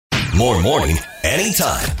more morning,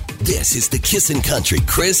 anytime. This is the Kissin' Country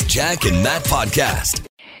Chris, Jack, and Matt podcast.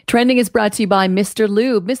 Trending is brought to you by Mr.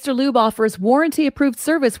 Lube. Mr. Lube offers warranty-approved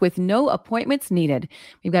service with no appointments needed.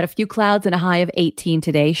 We've got a few clouds and a high of 18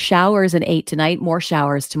 today. Showers and 8 tonight. More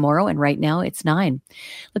showers tomorrow. And right now it's 9.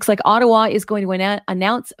 Looks like Ottawa is going to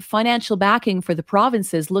announce financial backing for the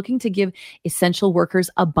provinces looking to give essential workers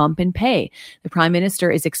a bump in pay. The Prime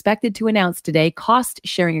Minister is expected to announce today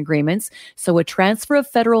cost-sharing agreements, so a transfer of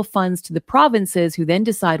federal funds to the provinces who then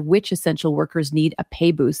decide which essential workers need a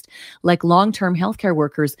pay boost, like long-term healthcare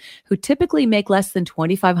workers who typically make less than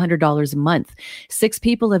 $2,500 a month. 6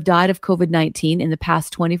 people have died of COVID-19 in the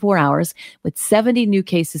past 24 hours, with 70 new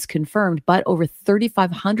cases confirmed, but over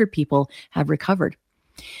 3,500 people have recovered.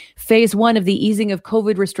 Phase 1 of the easing of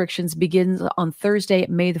COVID restrictions begins on Thursday,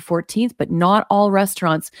 May the 14th, but not all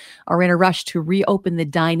restaurants are in a rush to reopen the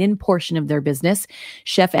dine-in portion of their business.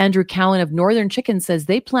 Chef Andrew Cowan of Northern Chicken says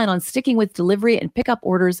they plan on sticking with delivery and pickup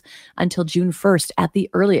orders until June 1st at the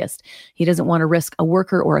earliest. He doesn't want to risk a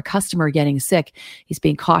worker or a customer getting sick. He's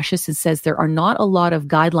being cautious and says there are not a lot of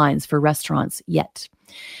guidelines for restaurants yet.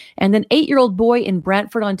 And an 8-year-old boy in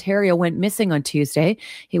Brantford, Ontario went missing on Tuesday.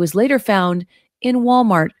 He was later found in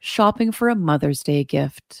Walmart shopping for a Mother's Day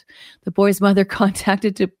gift. The boy's mother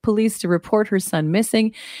contacted police to report her son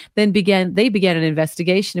missing. Then they began an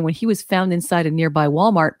investigation, and when he was found inside a nearby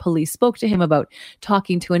Walmart, police spoke to him about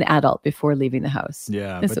talking to an adult before leaving the house.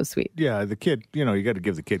 Yeah. That's so sweet. Yeah, the kid, you got to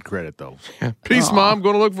give the kid credit, though. Peace, Aww. Mom.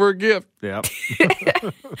 Going to look for a gift. Yeah.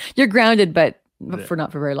 You're grounded, but for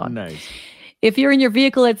not for very long. Nice. If you're in your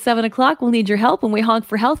vehicle at 7 o'clock, we'll need your help when we honk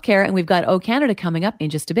for healthcare, and we've got O Canada coming up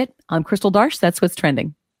in just a bit. I'm Crystal Darsh. That's what's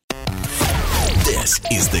trending. This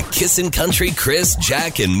is the Kissin' Country Chris,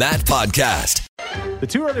 Jack, and Matt podcast. The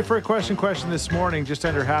too early for a question this morning. Just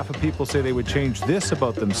under half of people say they would change this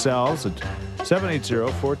about themselves at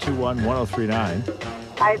 780-421-1039.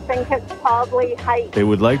 I think it's probably height. They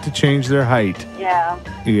would like to change their height. Yeah.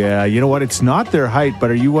 Yeah, you know what? It's not their height,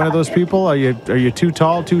 but are you one of those people? Are you too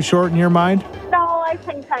tall, too short in your mind? No, I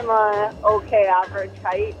think I'm a okay average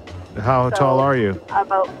height. How tall are you?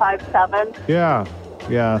 About 5'7". Yeah.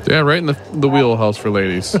 Yeah, right in the wheelhouse for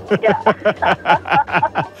ladies.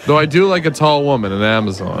 Yeah. Though I do like a tall woman in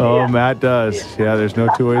Amazon. Oh, Yeah. Matt does. Yeah, there's no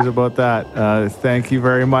two ways about that. Thank you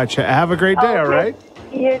very much. Have a great day, all right?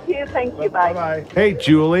 You too. Thank you. Bye. Bye-bye. Hey,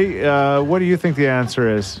 Julie, what do you think the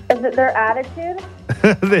answer is? Is it their attitude?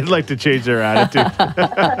 They'd like to change their attitude.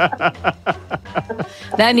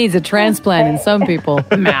 That needs a transplant in some people,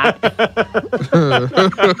 Matt.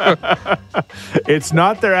 It's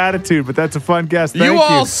not their attitude, but that's a fun guess. Thank you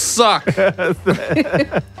all suck.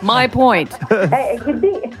 My point. Hey, it could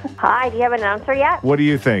be. Hi, do you have an answer yet? What do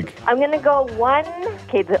you think? I'm going to go one.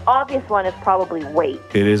 Okay, the obvious one is probably weight.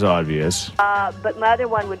 It is obvious. But my other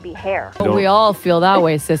one would be hair. Oh, we all feel that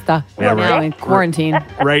way, sister. Yeah, Now right. in quarantine.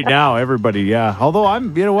 Right now, everybody, yeah. Although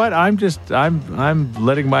I'm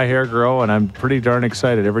letting my hair grow, and I'm pretty darn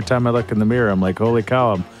excited. Every time I look in the mirror, I'm like, holy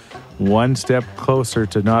cow, I'm one step closer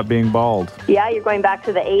to not being bald. Yeah, you're going back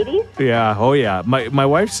to the 80s? Yeah, oh yeah. My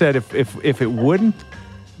wife said if it wouldn't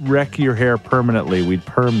wreck your hair permanently, we'd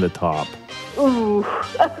perm the top. Ooh.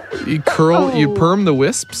 You perm the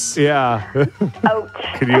wisps? Yeah. Ouch.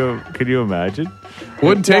 Can you imagine?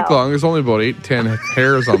 Wouldn't take No. long. There's only about 8-10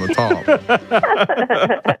 hairs on the top.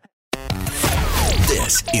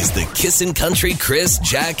 This is the Kissin' Country Chris,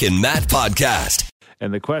 Jack, and Matt podcast.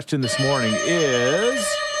 And the question this morning is,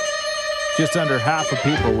 just under half of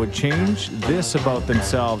people would change this about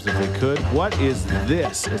themselves if they could. What is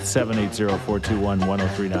this at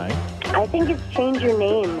 780-421-1039? I think it's change your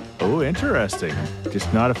name. Oh, interesting.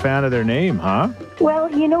 Just not a fan of their name, huh? Well,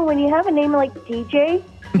 when you have a name like DJ,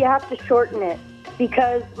 you have to shorten it.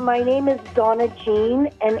 Because my name is Donna Jean,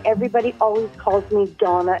 and everybody always calls me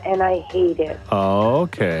Donna, and I hate it. Oh,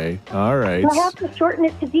 okay. All right. So I have to shorten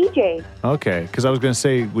it to DJ. Okay, because I was going to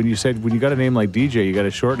say, when you got a name like DJ, you got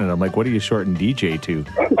to shorten it. I'm like, what do you shorten DJ to?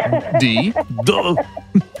 D. Duh.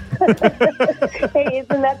 Hey,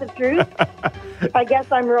 isn't that the truth? I guess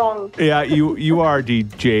I'm wrong. Yeah, you are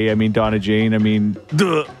DJ. I mean, Donna Jane. I mean,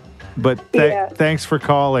 duh. But thanks for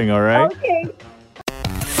calling, all right? Okay.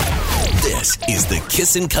 This is the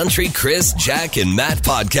Kissin' Country Chris, Jack, and Matt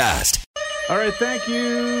podcast. All right, thank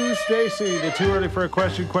you, Stacy. The too early for a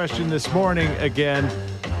question this morning. Again,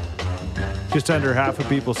 just under half of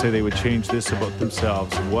people say they would change this about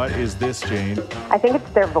themselves. What is this, Jane? I think it's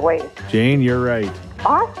their voice. Jane, you're right.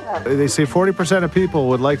 Awesome. They say 40% of people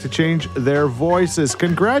would like to change their voices.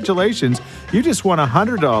 Congratulations. You just won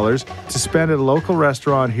 $100 to spend at a local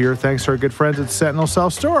restaurant here thanks to our good friends at Sentinel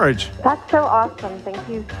Self-Storage. That's so awesome. Thank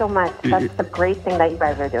you so much. That's a great thing that you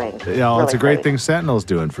guys are doing. Yeah, well, it's a great thing Sentinel's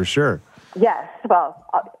doing for sure. Yes. Well,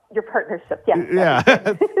 your partnership. Yes. Yeah.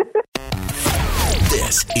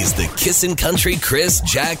 This is the Kissin' Country Chris,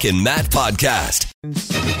 Jack, and Matt podcast.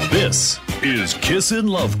 This is CISN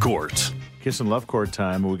Love Court. Kissin' Love Court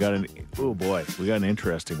time. We got an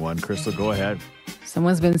interesting one. Crystal, go ahead.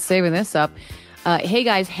 Someone's been saving this up. Hey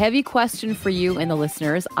guys, heavy question for you and the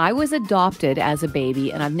listeners. I was adopted as a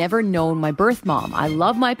baby and I've never known my birth mom. I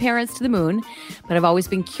love my parents to the moon, but I've always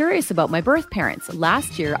been curious about my birth parents.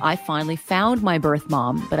 Last year, I finally found my birth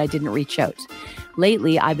mom, but I didn't reach out.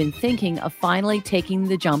 Lately, I've been thinking of finally taking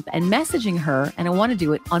the jump and messaging her, and I want to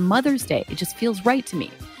do it on Mother's Day. It just feels right to me.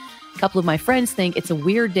 A couple of my friends think it's a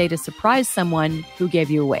weird day to surprise someone who gave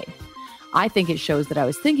you away. I think it shows that I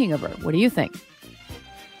was thinking of her. What do you think?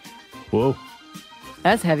 Whoa.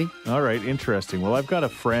 That's heavy. All right, interesting. Well, I've got a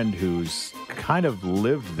friend who's kind of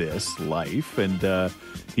lived this life, and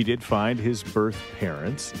he did find his birth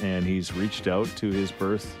parents, and he's reached out to his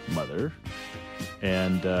birth mother.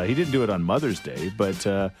 And he didn't do it on Mother's Day, but,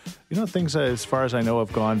 things, as far as I know,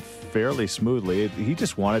 have gone fairly smoothly. He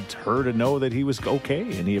just wanted her to know that he was okay,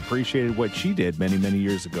 and he appreciated what she did many, many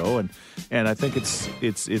years ago. And I think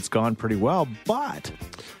it's gone pretty well, but...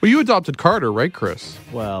 Well, you adopted Carter, right, Chris?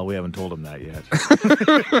 Well, we haven't told him that yet.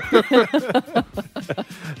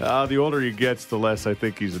 The older he gets, the less I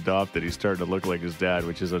think he's adopted. He's starting to look like his dad,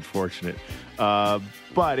 which is unfortunate.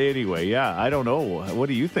 But anyway, yeah, I don't know. What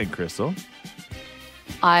do you think, Crystal?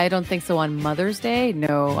 I don't think so on Mother's Day.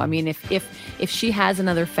 No. I mean, if she has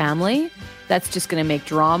another family, that's just going to make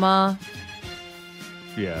drama.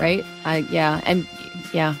 Yeah. Right? I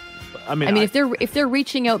mean, if they're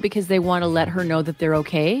reaching out because they want to let her know that they're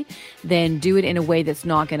okay, then do it in a way that's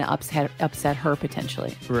not going to upset her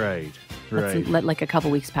potentially. Right. Let's let like a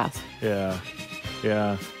couple weeks pass. Yeah.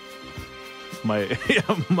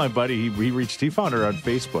 My buddy, he found her on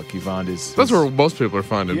Facebook. He found his... That's where most people are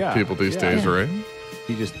finding people these days, right?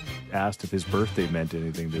 He just asked if his birthday meant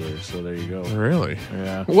anything to her, so there you go. Really?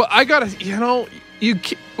 Yeah. Well, I gotta,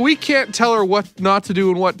 we can't tell her what not to do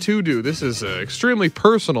and what to do. This is an extremely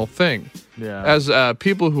personal thing. Yeah. As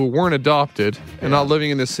people who weren't adopted and not living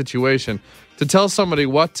in this situation, to tell somebody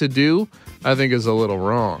what to do, I think is a little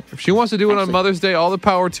wrong. If she wants to do it on Mother's Day, all the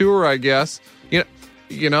power to her, I guess.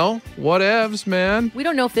 Whatevs, man. We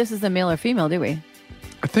don't know if this is a male or female, do we?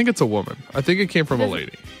 I think it's a woman. I think it came from a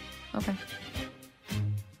lady. Okay.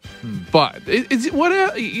 But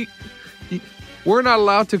we're not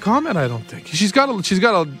allowed to comment. I don't think she's got a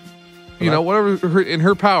whatever in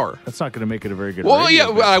her power. That's not going to make it a very good. Well,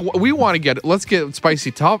 we want to get it. Let's get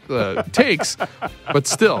spicy takes, but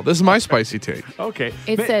still, this is my spicy take. Okay.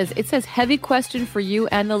 It says heavy question for you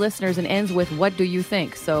and the listeners, and ends with what do you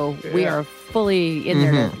think? So we are fully in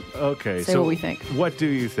there to say what we think. What do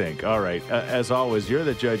you think? All right. As always, you're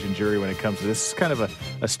the judge and jury when it comes to this. It's kind of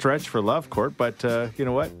a stretch for Love Court, but you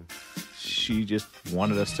know what? She just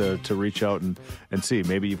wanted us to reach out and see.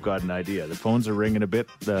 Maybe you've got an idea. The phones are ringing a bit.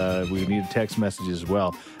 We need text messages as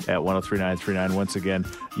well at 103939. Once again,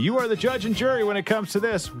 you are the judge and jury when it comes to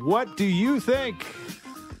this. What do you think?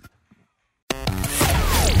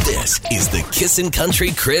 This is the Kissin'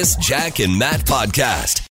 Country Chris, Jack, and Matt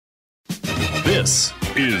podcast. This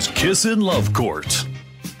is CISN Love Court.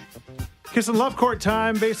 Kissin' Love Court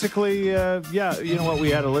time. Basically, you know what?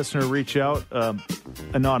 We had a listener reach out,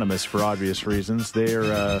 anonymous for obvious reasons. They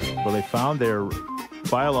found their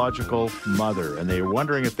biological mother, and they were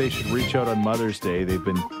wondering if they should reach out on Mother's Day. They've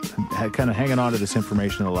been kind of hanging on to this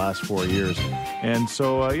information in the last 4 years. And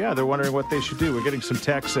so, they're wondering what they should do. We're getting some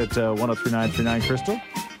texts at 103939, Crystal.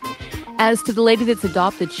 As to the lady that's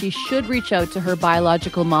adopted, she should reach out to her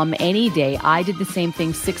biological mom any day. I did the same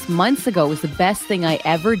thing 6 months ago. It was the best thing I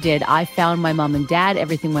ever did. I found my mom and dad.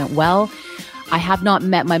 Everything went well. I have not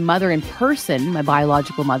met my mother in person, my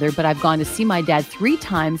biological mother, but I've gone to see my dad 3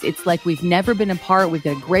 times. It's like we've never been apart. We've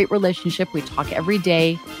got a great relationship. We talk every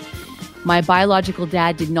day. My biological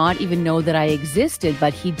dad did not even know that I existed,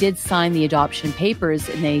 but he did sign the adoption papers,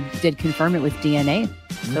 and they did confirm it with DNA.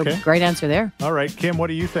 So Great answer there. All right, Kim, what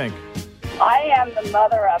do you think? I am the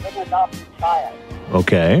mother of an adopted child.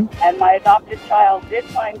 Okay. And my adopted child did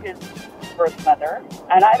find his birth mother,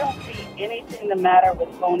 and I don't see anything the matter with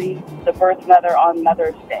phoning the birth mother on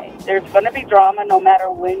Mother's Day. There's going to be drama no matter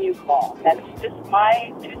when you call. That's just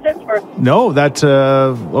my 2 cents worth. No, that's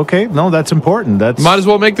okay. No, that's important. That's might as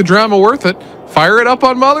well make the drama worth it. Fire it up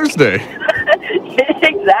on Mother's Day.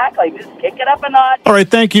 Exactly. Just kick it up a notch. All right,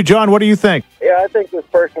 thank you, John. What do you think? Yeah, I think this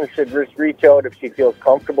person should just reach out if she feels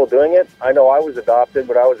comfortable doing it. I know I was adopted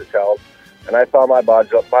when I was a child, and I found my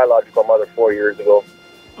biological mother 4 years ago.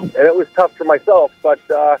 And it was tough for myself, but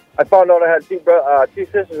I found out I had two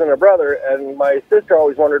sisters and a brother, and my sister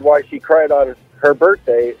always wondered why she cried on her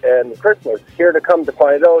birthday and Christmas. Here to come to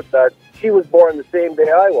find out that she was born the same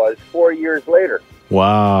day I was, 4 years later.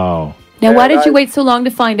 Wow. Now, why did you wait so long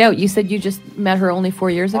to find out? You said you just met her only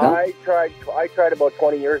 4 years ago? I tried about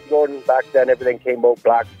 20 years ago, and back then everything came out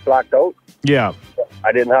blacked out. Yeah.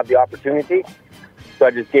 I didn't have the opportunity, so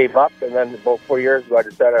I just gave up. And then about 4 years ago, I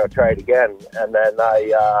decided I'd try it again. And then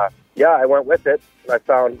I went with it. I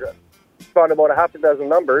found about a half a dozen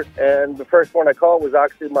numbers, and the first one I called was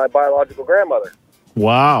actually my biological grandmother.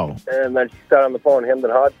 Wow. And then she sat on the phone, hemmed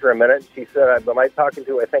and hawed for a minute. She said, "Am I talking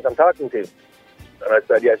to who I think I'm talking to?" And I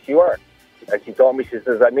said, "Yes, you are." And she told me, she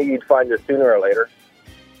says, "I knew you'd find this sooner or later."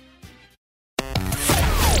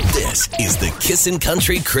 This is the Kissin'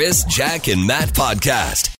 Country Chris, Jack, and Matt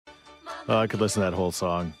podcast. I could listen to that whole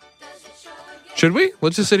song. Should we?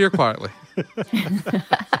 Let's just sit here quietly.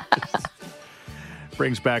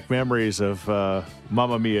 Brings back memories of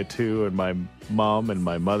Mamma Mia 2 and my mom and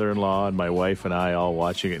my mother-in-law and my wife and I all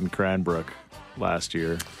watching it in Cranbrook last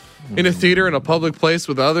year. In a theater in a public place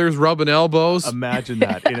with others rubbing elbows. Imagine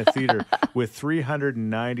that, in a theater with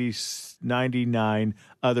 399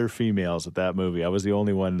 other females at that movie. I was the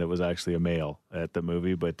only one that was actually a male at the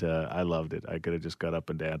movie, but I loved it. I could have just got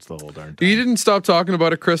up and danced the whole darn time. You didn't stop talking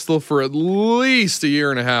about it, Crystal, for at least a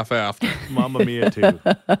year and a half after. Mamma Mia 2.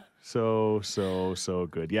 So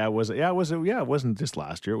good. It wasn't just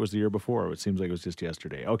last year. It was the year before. It seems like it was just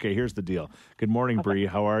yesterday. Okay, here's the deal. Good morning, Bree.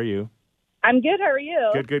 How are you? I'm good. How are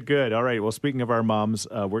you? Good. All right. Well, speaking of our moms,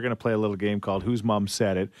 we're going to play a little game called Whose Mom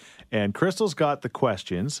Said It? And Crystal's got the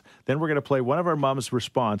questions. Then we're going to play one of our mom's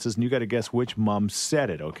responses, and you got to guess which mom said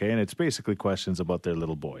it, okay? And it's basically questions about their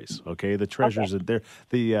little boys, okay? The treasures,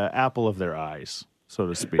 the apple of their eyes, so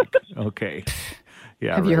to speak. Okay.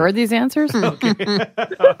 Yeah. Have you heard these answers? Okay.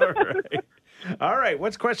 All right.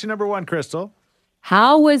 What's question number one, Crystal?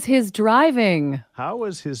 How was his driving? How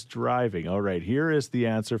was his driving? All right, here is the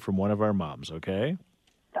answer from one of our moms, okay?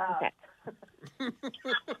 Okay.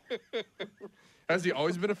 Has he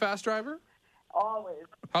always been a fast driver? Always.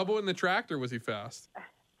 How about in the tractor, was he fast?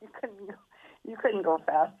 You couldn't go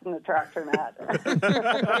fast in the tractor, Matt. That's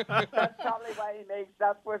probably why he makes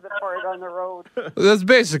up for it on the road. That's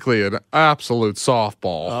basically an absolute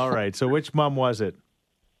softball. All right, so which mom was it?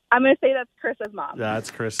 I'm going to say that's Chris's mom.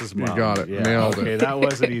 That's Chris's mom. You got it. Yeah, Nailed it. Okay, that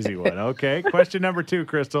was an easy one. Okay, question number two,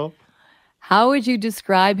 Crystal. How would you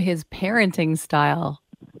describe his parenting style?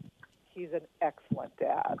 He's an excellent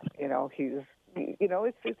dad.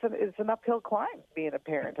 It's an uphill climb being a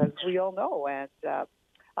parent, as we all know, and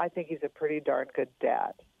I think he's a pretty darn good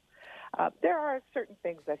dad. There are certain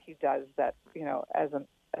things that he does that, as a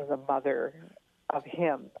mother of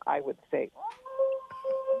him, I would say,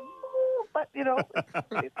 but,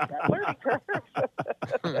 it's that learning curve.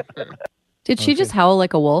 Did she just howl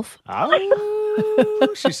like a wolf? Ow.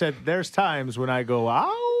 She said, there's times when I go, ow.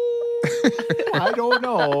 I don't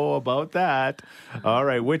know about that. All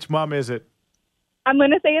right, which mom is it? I'm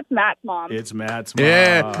going to say it's Matt's mom. It's Matt's mom.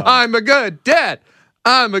 Yeah, I'm a good dad.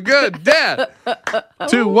 I'm a good dad.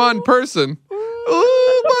 To one person.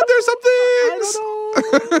 Ooh, but there's some things. I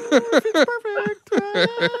don't know if it's perfect.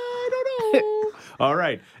 I don't know. All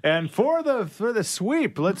right, and for the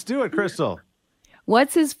sweep, let's do it, Crystal.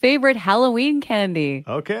 What's his favorite Halloween candy?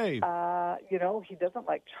 Okay. He doesn't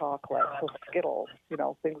like chocolate, so Skittles,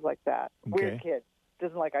 things like that. Okay. Weird kid.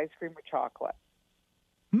 Doesn't like ice cream or chocolate.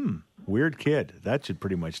 Weird kid. That should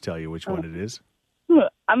pretty much tell you which one it is.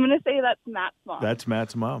 I'm going to say that's Matt's mom. That's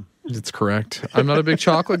Matt's mom. It's correct. I'm not a big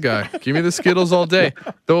chocolate guy. Give me the Skittles all day.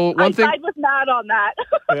 Though I side with Matt on that.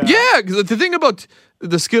 Yeah, because the thing about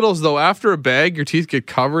the Skittles, though, after a bag, your teeth get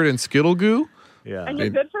covered in Skittle goo. Yeah. And you're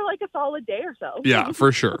good for like a solid day or so. Yeah,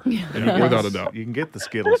 for sure. Without a doubt. You can get the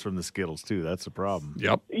Skittles from the Skittles, too. That's the problem.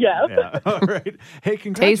 Yep. Yeah. All right. Hey,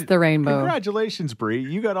 Taste the rainbow. Congratulations, Bree.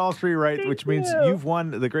 You got all three right, which means you've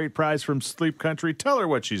won the great prize from Sleep Country. Tell her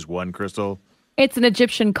what she's won, Crystal. It's an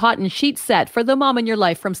Egyptian cotton sheet set for the mom in your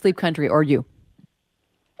life from Sleep Country, or you.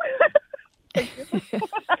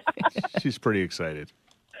 She's pretty excited.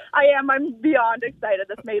 I am. I'm beyond excited.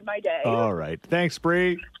 This made my day. All right. Thanks,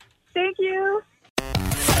 Bree. Thank you.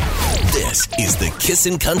 This is the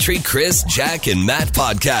Kissin' Country Chris, Jack, and Matt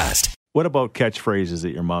podcast. What about catchphrases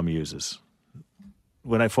that your mom uses?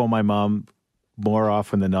 When I phone my mom, more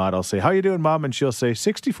often than not, I'll say, how you doing, Mom? And she'll say,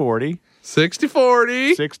 60-40.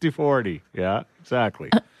 60-40. 60-40. Yeah, exactly.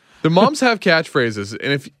 The moms have catchphrases,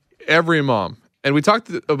 and if every mom, and we talked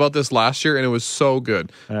about this last year, and it was so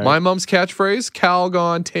good. Right. My mom's catchphrase,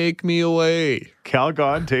 Calgon, take me away.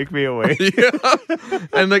 Calgon, take me away. Yeah.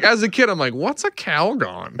 And like as a kid, I'm like, what's a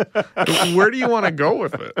Calgon? Where do you want to go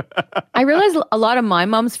with it? I realize a lot of my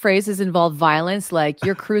mom's phrases involve violence, like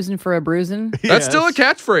you're cruising for a bruising. That's still a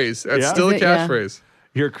catchphrase. That's still a catchphrase. Yeah.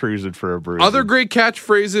 You're cruising for a bruise. Other great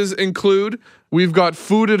catchphrases include, we've got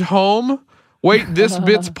food at home. Wait, this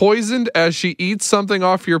bit's poisoned as she eats something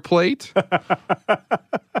off your plate.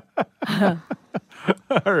 All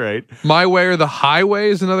right. My way or the highway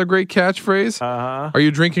is another great catchphrase. Uh-huh. Are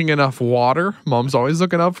you drinking enough water? Mom's always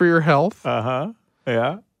looking out for your health. Uh-huh.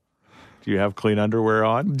 Yeah. Do you have clean underwear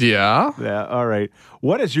on? Yeah. Yeah. All right.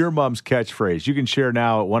 What is your mom's catchphrase? You can share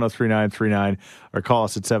now at 103939 or call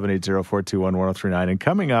us at 780-421-1039. And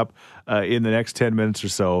coming up in the next 10 minutes or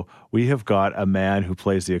so, we have got a man who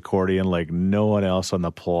plays the accordion like no one else on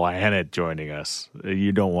the planet joining us.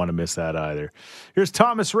 You don't want to miss that either. Here's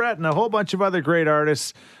Thomas Rhett and a whole bunch of other great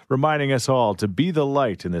artists reminding us all to be the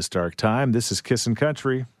light in this dark time. This is Kissin'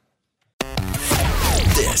 Country.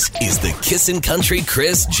 This is the Kissin' Country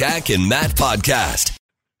Chris, Jack, and Matt podcast.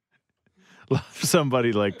 Love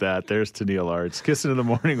somebody like that. There's Tennille Arts. Kissin' in the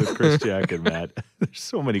Morning with Chris, Jack, and Matt. There's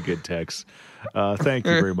so many good texts. Thank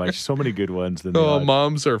you very much. So many good ones.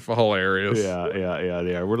 Moms are hilarious. Yeah,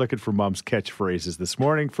 they are. We're looking for mom's catchphrases this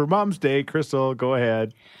morning. For Mom's Day, Crystal, go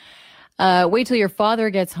ahead. Wait till your father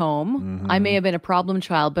gets home. Mm-hmm. I may have been a problem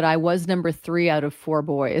child, but I was number 3 out of 4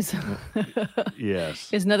 boys. Yes.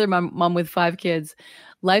 Here's another mom with 5 kids.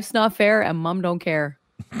 Life's not fair, and mom don't care.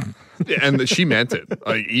 And she meant it.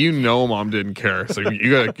 Like, mom didn't care. So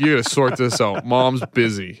you gotta sort this out. Mom's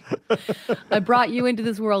busy. I brought you into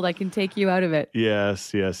this world. I can take you out of it.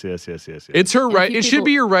 Yes. It's her right. It should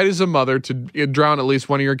be your right as a mother to drown at least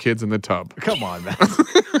one of your kids in the tub. Come on, man.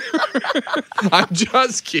 I'm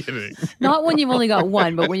just kidding. Not when you've only got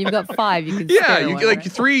 1, but when you've got 5, you can. Yeah, you like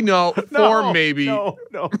right? 3, no, 4 maybe. No.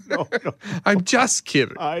 I'm just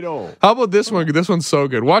kidding. I know. How about this one? This one's so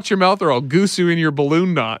good. Watch your mouth or I'll goose you in your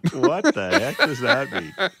balloon knot. What the heck does that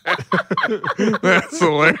mean? That's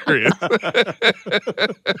hilarious.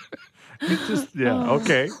 It's just,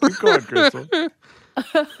 okay. Keep going, Crystal.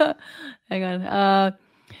 Hang on.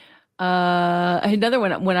 Another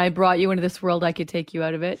one. When I brought you into this world, I could take you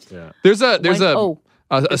out of it. Yeah. There's a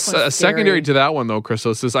secondary to that one though,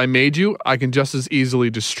 Crystal. It says, I made you, I can just as easily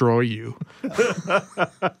destroy you.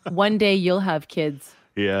 One day you'll have kids.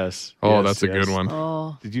 Yes. Oh, that's a good one.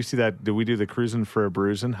 Oh. Did you see that? Did we do the cruising for a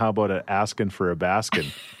bruising? How about a asking for a baskin?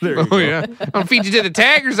 There you go. Yeah. I'll feed you to the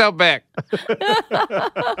taggers out back.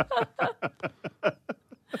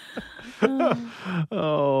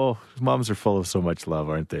 Oh, moms are full of so much love,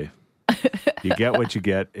 aren't they? You get what you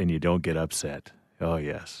get and you don't get upset. Oh,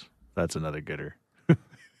 yes. That's another gooder.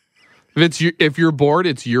 If you're bored,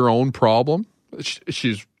 it's your own problem.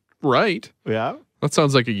 She's right. Yeah. That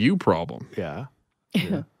sounds like a you problem. Yeah.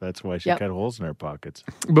 That's why she cut holes in our pockets.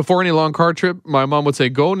 Before any long car trip, my mom would say,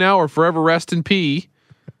 go now or forever rest in pee.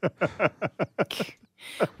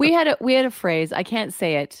 We had a phrase. I can't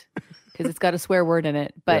say it because it's got a swear word in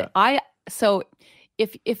it. But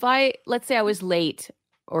if I, let's say I was late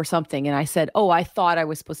or something and I said, I thought I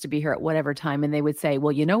was supposed to be here at whatever time. And they would say,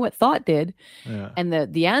 well, you know what thought did? Yeah. And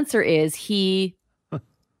the answer is he,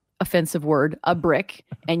 offensive word, a brick,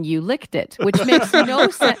 and you licked it, which makes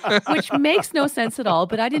no sense at all.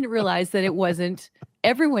 But I didn't realize that it wasn't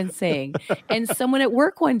everyone saying. And someone at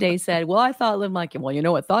work one day said, well, I thought, I'm like, well, you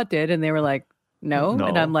know what thought did? And they were like, no.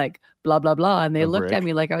 And I'm like, blah, blah, blah. And they looked at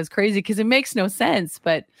me like I was crazy because it makes no sense.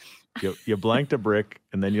 But you blanked a brick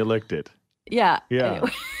and then you licked it. Yeah. Yeah.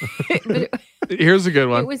 Here's a good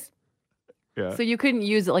one. It was. Yeah. So you couldn't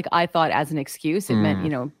use it like I thought as an excuse. It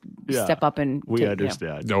meant, step up and we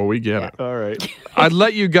understand. No, we get it. All right. I'd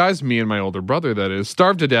let you guys, me and my older brother, that is,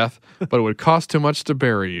 starve to death, but it would cost too much to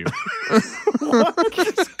bury you. What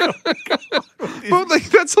is going on? But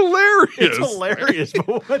that's hilarious. It's hilarious.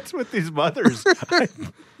 But what's with these mothers?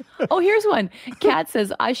 Oh, here's one. Kat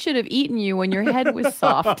says, I should have eaten you when your head was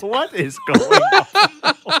soft. What is going on?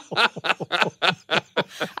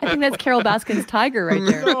 I think that's Carol Baskin's tiger right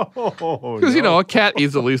there. Because, a cat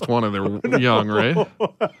eats at least one of their young, right?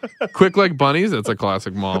 Quick like bunnies. That's a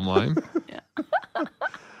classic mom line. Yeah.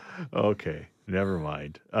 Okay. Never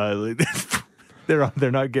mind.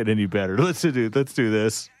 They're not getting any better. Let's do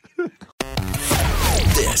this.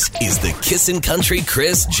 This is the Kissin' Country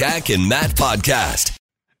Chris, Jack, and Matt podcast.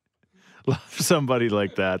 Love somebody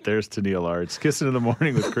like that. There's Tennille Arts. Kissing in the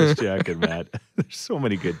Morning with Chris, Jack, and Matt. There's so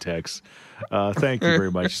many good texts. Thank you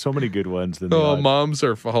very much. So many good ones. Moms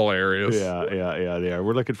are hilarious. Yeah, they are.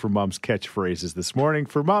 We're looking for mom's catchphrases this morning.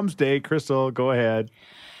 For Mom's Day, Crystal, go ahead.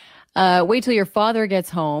 Wait till your father gets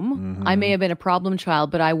home. I may have been a problem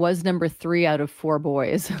child, but I was number 3 out of 4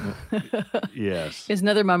 boys. Yes. Here's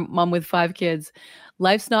another mom with 5 kids.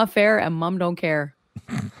 Life's not fair, and mom don't care.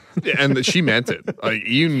 And she meant it. Like,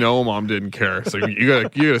 mom didn't care. So you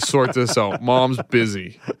gotta sort this out. Mom's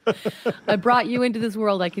busy. I brought you into this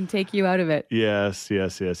world. I can take you out of it. Yes.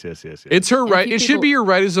 It's her right. It should be your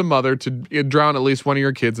right as a mother to drown at least one of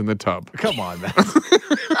your kids in the tub. Come on, man.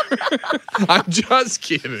 I'm just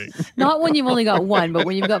kidding. Not when you've only got 1, but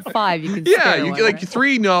when you've got 5, you can. Yeah, you one, like right?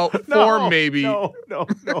 3, no, 4 maybe. No.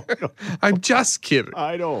 I'm just kidding.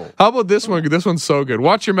 I know. How about this one? This one's so good.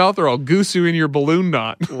 Watch your mouth, or I'll goose you in your balloon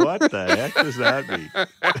knot. What the heck does that mean?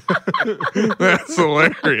 That's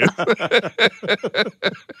hilarious.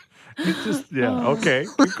 It's just okay.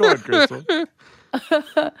 Keep going, Crystal.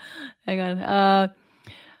 Hang on.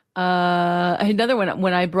 Another one.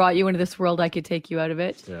 When I brought you into this world, I could take you out of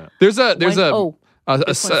it. Yeah. There's a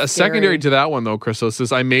secondary scary. to that one though, Crystal. It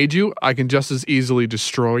says, "I made you. I can just as easily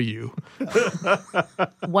destroy you."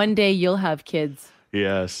 One day you'll have kids.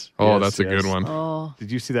 Yes. Oh, yes, that's a good one. Oh.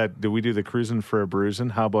 Did you see that? Did we do the cruising for a bruising?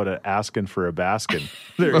 How about a asking for a baskin?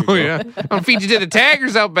 There you go. Yeah. I'll feed you to the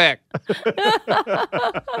taggers out back.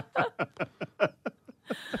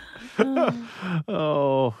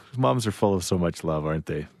 Oh, moms are full of so much love, aren't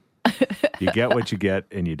they? You get what you get,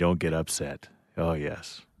 and you don't get upset. Oh,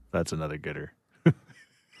 yes. That's another gooder.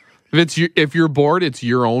 If you're bored, it's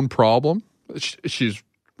your own problem. She's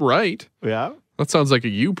right. Yeah. That sounds like a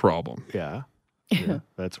you problem. Yeah.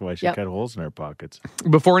 That's why she cut holes in her pockets.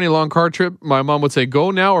 Before any long car trip, my mom would say,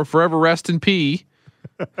 "Go now or forever rest in pee."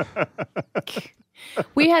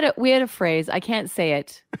 We had a phrase. I can't say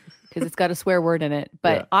it because it's got a swear word in it.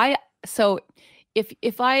 But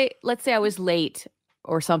if I let's say I was late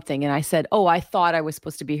or something, and I said, "Oh, I thought I was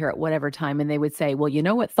supposed to be here at whatever time," and they would say, "Well, you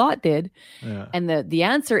know what thought did?" Yeah. And the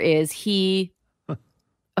answer is he.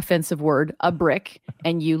 Offensive word, a brick,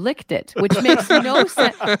 and you licked it, which makes no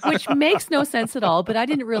sense. Which makes no sense at all. But I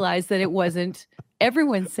didn't realize that it wasn't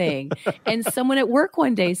everyone saying. And someone at work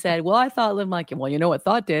one day said, "Well, I thought," I'm like, "Well, you know what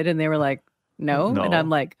thought did?" And they were like, "No." And I'm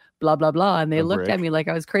like, "Blah blah blah," and they looked at me like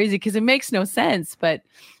I was crazy because it makes no sense. But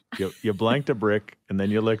you blanked a brick and then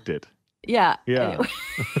you licked it. Yeah.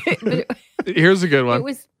 Here's a good one. It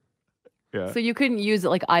was. Yeah. So you couldn't use it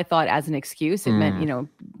like I thought as an excuse. It meant,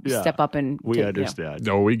 step up and we understand.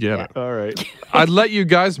 No, we get it. All right. I'd let you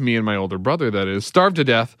guys, me and my older brother, that is, starve to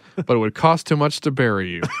death, but it would cost too much to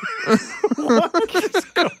bury you. What is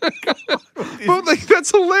going on? Well,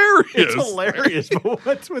 that's hilarious. It's hilarious, but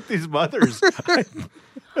what's with these mothers?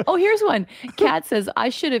 Oh, here's one. Kat says, "I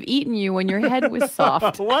should have eaten you when your head was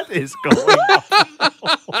soft." What is going on?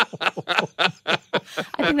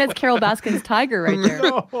 I think that's Carol Baskin's tiger right there.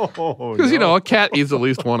 Because, a cat eats at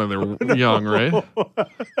least one of their young, right?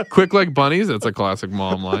 Quick like bunnies. That's a classic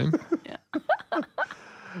mom line. Yeah.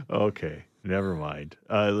 Okay, never mind.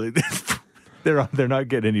 They're not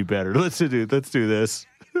getting any better. Let's do this.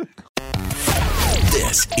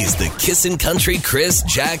 This is the Kissin' Country Chris,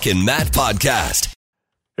 Jack, and Matt podcast.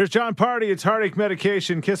 Here's John Party. It's Heartache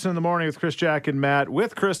Medication. Kissing in the Morning with Chris, Jack, and Matt.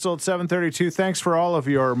 With Crystal at 7:32. Thanks for all of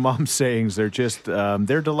your mom sayings. They're just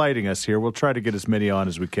they're delighting us here. We'll try to get as many on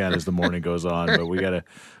as we can as the morning goes on, but we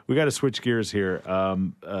gotta switch gears here.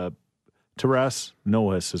 Taras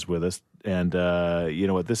Noas is with us. And you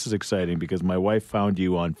know what? This is exciting because my wife found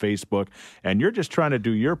you on Facebook, and you're just trying to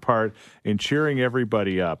do your part in cheering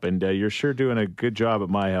everybody up. And you're sure doing a good job at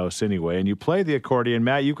my house anyway. And you play the accordion.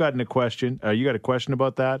 Matt, you got a question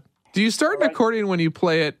about that? Do you start an accordion when you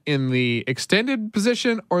play it in the extended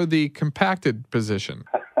position or the compacted position?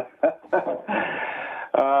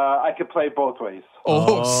 I could play both ways.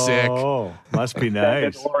 Oh, sick. Oh, must be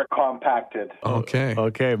nice. Or compacted.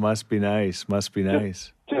 Okay, must be nice.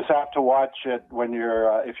 Just have to watch it when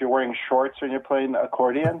if you're wearing shorts when you're playing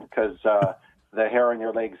accordion, because the hair on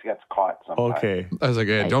your legs gets caught sometimes. Okay. I was like,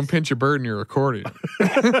 hey, don't pinch your bird in your accordion.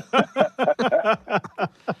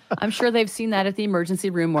 I'm sure they've seen that at the emergency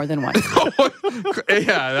room more than once.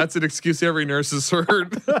 Yeah, that's an excuse every nurse has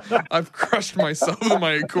heard. I've crushed myself with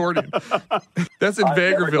my accordion. That's in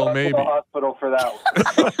Vegreville, maybe. To the capital for that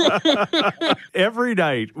one. Every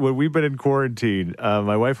night when we've been in quarantine,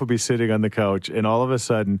 my wife will be sitting on the couch, and all of a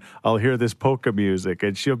sudden I'll hear this polka music,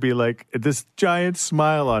 and she'll be like, this giant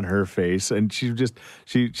smile on her face, and she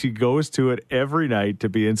goes to it every night to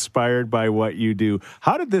be inspired by what you do.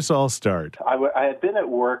 How did this all start? I had been at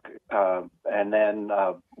work, and then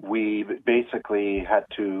we basically had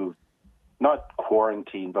to not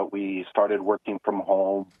quarantine, but we started working from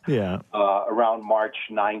home. Yeah. Around March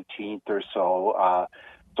 19th or so.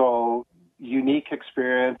 So unique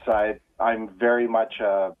experience. I'm very much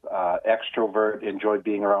a extrovert. Enjoy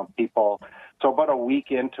being around people. So about a week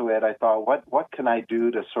into it, I thought, what can I do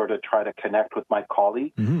to sort of try to connect with my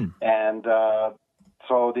colleagues? Mm-hmm. And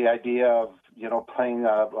so the idea of playing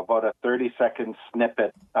about a 30-second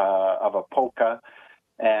snippet of a polka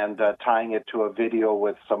and tying it to a video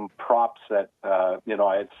with some props that,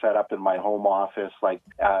 I had set up in my home office, like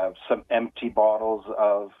some empty bottles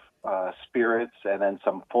of spirits and then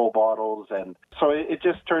some full bottles. And so it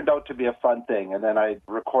just turned out to be a fun thing. And then I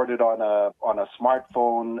recorded on a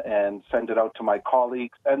smartphone and send it out to my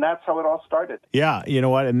colleagues. And that's how it all started. Yeah. You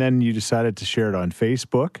know what? And then you decided to share it on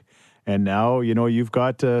Facebook. And now, you've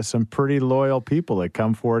got some pretty loyal people that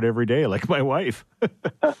come for it every day, like my wife.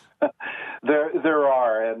 There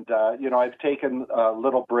are, and I've taken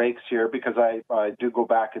little breaks here because I do go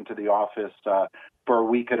back into the office for a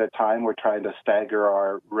week at a time. We're trying to stagger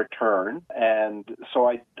our return, and so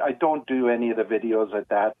I don't do any of the videos at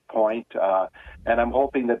that point, and I'm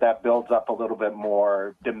hoping that builds up a little bit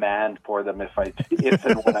more demand for them if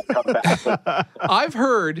and when I come back. I've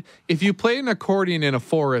heard if you play an accordion in a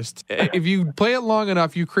forest, if you play it long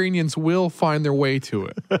enough, Ukrainians will find their way to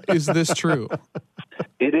it. Is this true?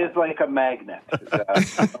 It is like a magnet.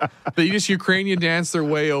 They just Ukrainian dance their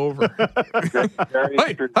way over. Very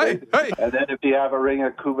hey. And then if you have a ring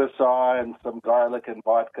of kubasa and some garlic and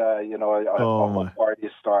vodka, a whole party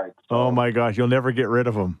starts. So, oh my gosh, you'll never get rid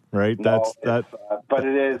of them, right? But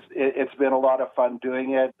it's been a lot of fun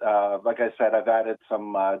doing it. Like I said, I've added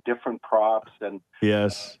some different props and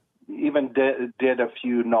yes. Even did a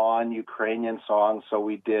few non-Ukrainian songs. So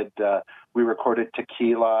we recorded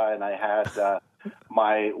Tequila, and I had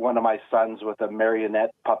one of my sons with a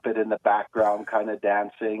marionette puppet in the background, kind of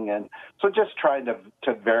dancing, and so just trying to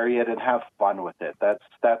vary it and have fun with it.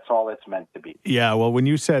 That's all it's meant to be. Yeah. Well, when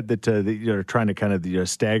you said that you're trying to kind of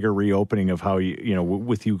stagger reopening of how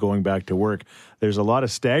with you going back to work, there's a lot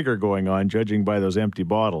of stagger going on, judging by those empty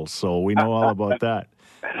bottles. So we know all about that.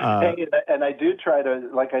 And I do try to,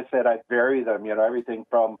 like I said, I vary them, everything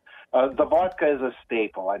from, the vodka is a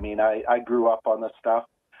staple. I mean, I grew up on the stuff.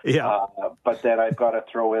 Yeah. But then I've got to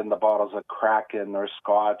throw in the bottles of Kraken or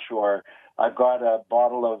Scotch, or I've got a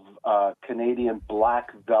bottle of Canadian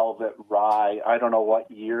Black Velvet Rye. I don't know what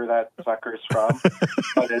year that sucker's from,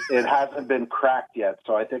 but it hasn't been cracked yet.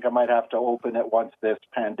 So I think I might have to open it once this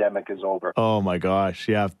pandemic is over. Oh my gosh.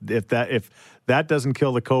 Yeah. If that doesn't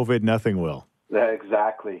kill the COVID, nothing will.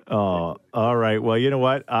 Exactly. Oh, all right. Well, you know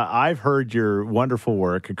what? I've heard your wonderful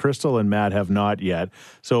work. Crystal and Matt have not yet.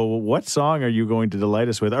 So what song are you going to delight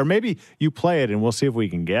us with? Or maybe you play it and we'll see if we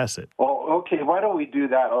can guess it. Well, okay. Why don't we do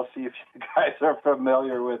that? I'll see if you guys are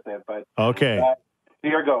familiar with it. But okay.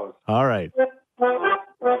 Here goes. All right.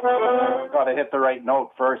 Got to hit the right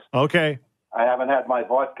note first. Okay. I haven't had my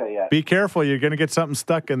vodka yet. Be careful. You're going to get something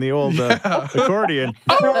stuck in the old accordion.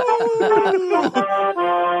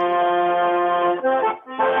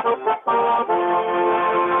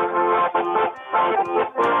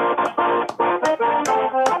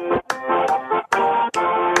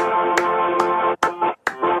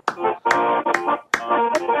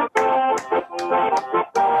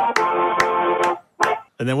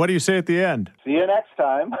 And then what do you say at the end? See you next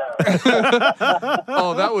time.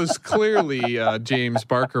 Oh, that was clearly James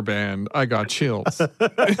Barker Band. I got chills.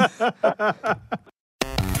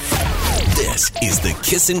 This is the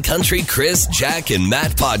Kissin' Country Chris, Jack, and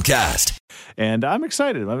Matt podcast. And I'm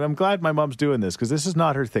excited. I'm glad my mom's doing this because this is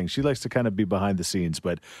not her thing. She likes to kind of be behind the scenes,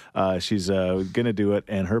 but she's going to do it.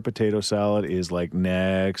 And her potato salad is like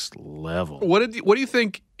next level. What do you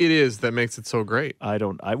think it is that makes it so great? I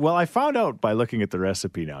found out by looking at the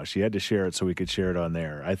recipe now. She had to share it so we could share it on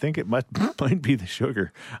there. I think it might be the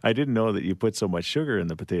sugar. I didn't know that you put so much sugar in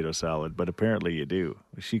the potato salad, but apparently you do.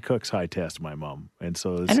 She cooks high test, my mom. And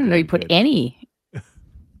so I don't know you put any.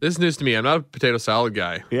 This is news to me. I'm not a potato salad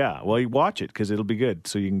guy. Yeah, well, you watch it because it'll be good.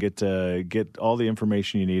 So you can get all the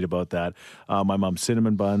information you need about that. My mom's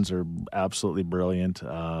cinnamon buns are absolutely brilliant,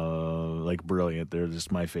 brilliant. They're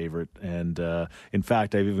just my favorite. And in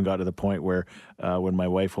fact, I've even got to the point where when my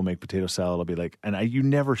wife will make potato salad, I'll be like, you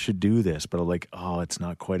never should do this, but I'm like, oh, it's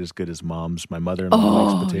not quite as good as mom's. My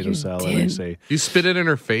mother-in-law makes potato salad. I say, you spit it in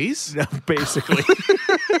her face? Basically.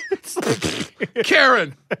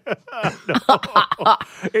 Karen. No.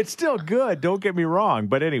 It's still good. Don't get me wrong.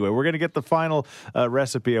 But anyway, we're going to get the final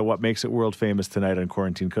recipe of what makes it world famous tonight on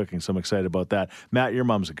Quarantine Cooking. So I'm excited about that. Matt, your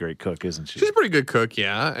mom's a great cook, isn't she? She's a pretty good cook,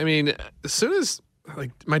 yeah. I mean, as soon as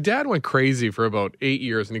my dad went crazy for about 8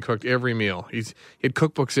 years and he cooked every meal. He had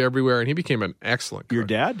cookbooks everywhere and he became an excellent cook. Your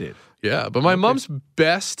dad did? Yeah, but my mom's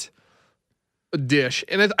best dish,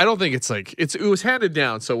 and I don't think it was handed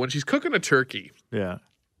down. So when she's cooking a turkey, yeah,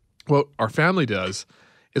 what our family does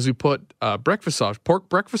is we put pork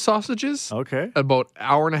breakfast sausages, about an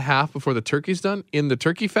hour and a half before the turkey's done in the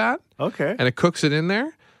turkey fat, and it cooks it in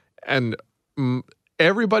there, and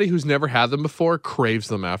everybody who's never had them before craves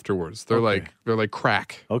them afterwards. They're like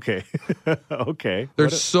crack. Okay. Okay. They're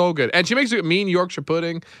so good. And she makes a mean Yorkshire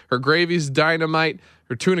pudding. Her gravy's dynamite.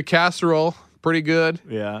 Her tuna casserole, pretty good.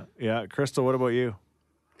 Yeah. Yeah. Crystal, what about you?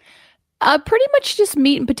 Pretty much just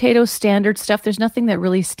meat and potato standard stuff. There's nothing that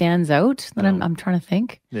really stands out that I'm trying to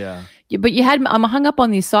think. Yeah. But I'm hung up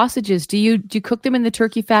on these sausages. Do you cook them in the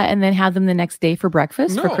turkey fat and then have them the next day for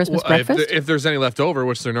breakfast, for Christmas breakfast? If there's any left over,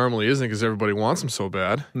 which there normally isn't because everybody wants them so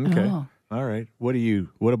bad. Okay. Oh. All right.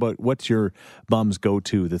 What's your mom's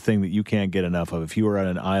go-to, the thing that you can't get enough of? If you were on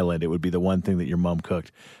an island, it would be the one thing that your mom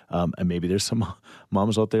cooked. And maybe there's some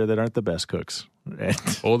moms out there that aren't the best cooks.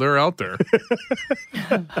 Oh, they're out there.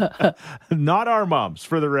 Not our moms,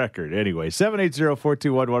 for the record. Anyway,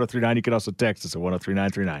 780-421-1039. You can also text us at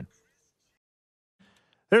 103939.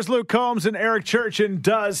 There's Luke Combs and Eric Church and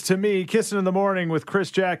Does to Me. Kissing in the Morning with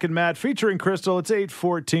Chris, Jack, and Matt, featuring Crystal. It's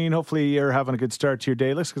 8:14. Hopefully you're having a good start to your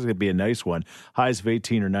day. Looks like it's going to be a nice one. Highs of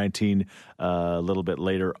 18 or 19 a little bit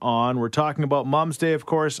later on. We're talking about Mom's Day, of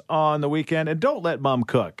course, on the weekend. And don't let Mom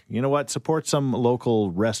cook. You know what? Support some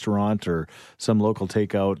local restaurant or some local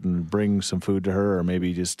takeout and bring some food to her, or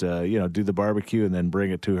maybe just, do the barbecue and then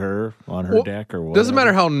bring it to her on her deck or whatever. Doesn't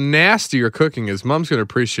matter how nasty your cooking is. Mom's going to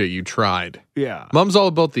appreciate you tried. Yeah. Mom's all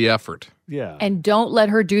about the effort. Yeah. And don't let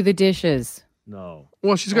her do the dishes. No.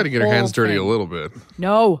 Well, she's got to get her hands dirty a little bit.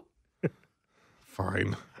 No.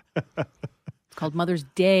 Fine. It's called Mother's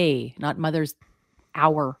Day, not Mother's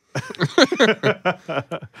Hour.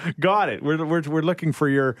 Got it. We're looking for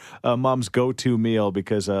your mom's go-to meal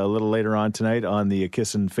because a little later on tonight on the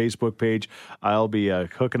Kissin' Facebook page, I'll be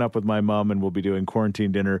hooking up with my mom and we'll be doing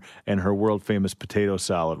quarantine dinner and her world-famous potato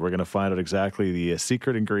salad. We're going to find out exactly the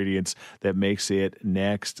secret ingredients that makes it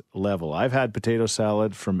next level. I've had potato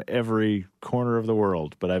salad from every corner of the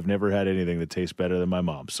world, but I've never had anything that tastes better than my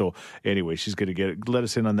mom. So anyway, she's going to let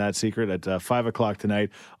us in on that secret at 5 o'clock tonight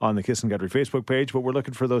on the Kissin' Country Facebook page. But we're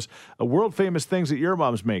looking for those world famous things that your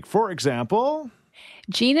moms make. For example,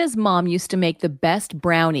 Gina's mom used to make the best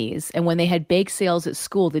brownies, and when they had bake sales at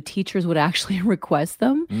school, the teachers would actually request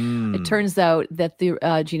them. It turns out that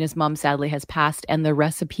Gina's mom sadly has passed, and the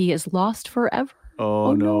recipe is lost forever.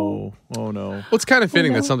 Oh no. Oh no. Well, it's kind of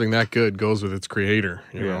fitting that something that good goes with its creator,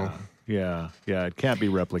 you know? Yeah. It can't be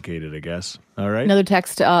replicated, I guess. All right. Another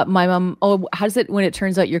text, my mom, how does it when it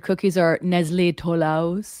turns out your cookies are Nestle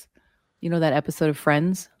Tolaos? You know that episode of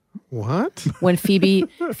Friends? What? When Phoebe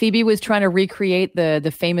was trying to recreate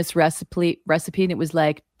the famous recipe, and it was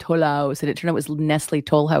like Tolaos, and it turned out it was Nestle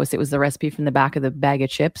Toll House. It was the recipe from the back of the bag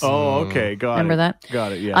of chips. Oh, okay, got Remember it. that?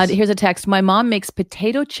 Got it. Yes. Here's a text. My mom makes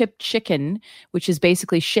potato chip chicken, which is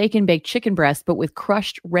basically shake and bake chicken breast, but with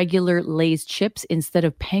crushed regular Lay's chips instead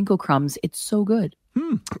of panko crumbs. It's so good.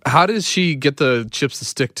 How does she get the chips to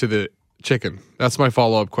stick to the chicken? That's my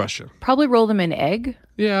follow-up question. Probably roll them in egg.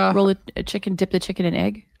 Yeah. Roll a chicken, dip the chicken in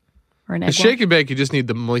egg. Or an egg shake and bake, you just need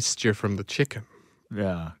the moisture from the chicken.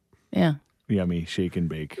 Yeah. Yeah. Yummy shake and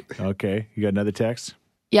bake. Okay. You got another text?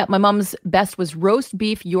 Yeah, my mom's best was roast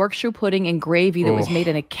beef, Yorkshire pudding, and gravy that was made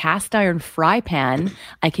in a cast iron fry pan.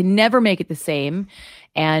 I can never make it the same.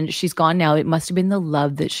 And she's gone now. It must have been the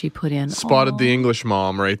love that she put in. Spotted the English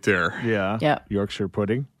mom right there. Yeah. Yeah. Yorkshire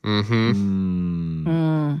pudding.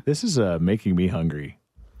 Mm-hmm. This is making me hungry.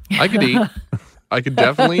 I could eat. I could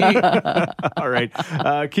definitely eat. All right.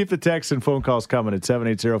 Keep the texts and phone calls coming at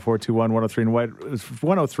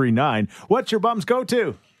 780-421-1039. What's your bum's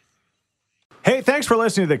go-to? Hey, thanks for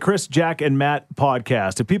listening to the Chris, Jack, and Matt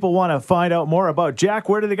podcast. If people want to find out more about Jack,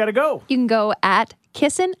 where do they got to go? You can go at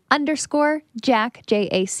Kissin_Jack,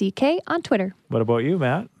 Jack, on Twitter. What about you,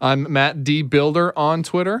 Matt? I'm Matt D. Builder on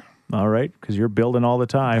Twitter. All right, because you're building all the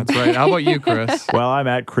time. That's right. How about you, Chris? Well, I'm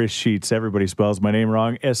at Chris Sheets. Everybody spells my name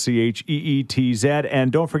wrong, Scheetz.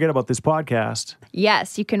 And don't forget about this podcast.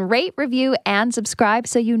 Yes, you can rate, review, and subscribe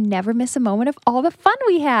so you never miss a moment of all the fun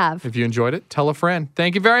we have. If you enjoyed it, tell a friend.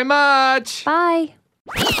 Thank you very much. Bye.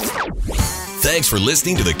 Thanks for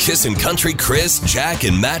listening to the Kissin' Country Chris, Jack,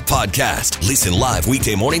 and Matt podcast. Listen live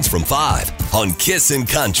weekday mornings from 5 on Kissin'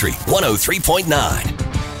 Country 103.9.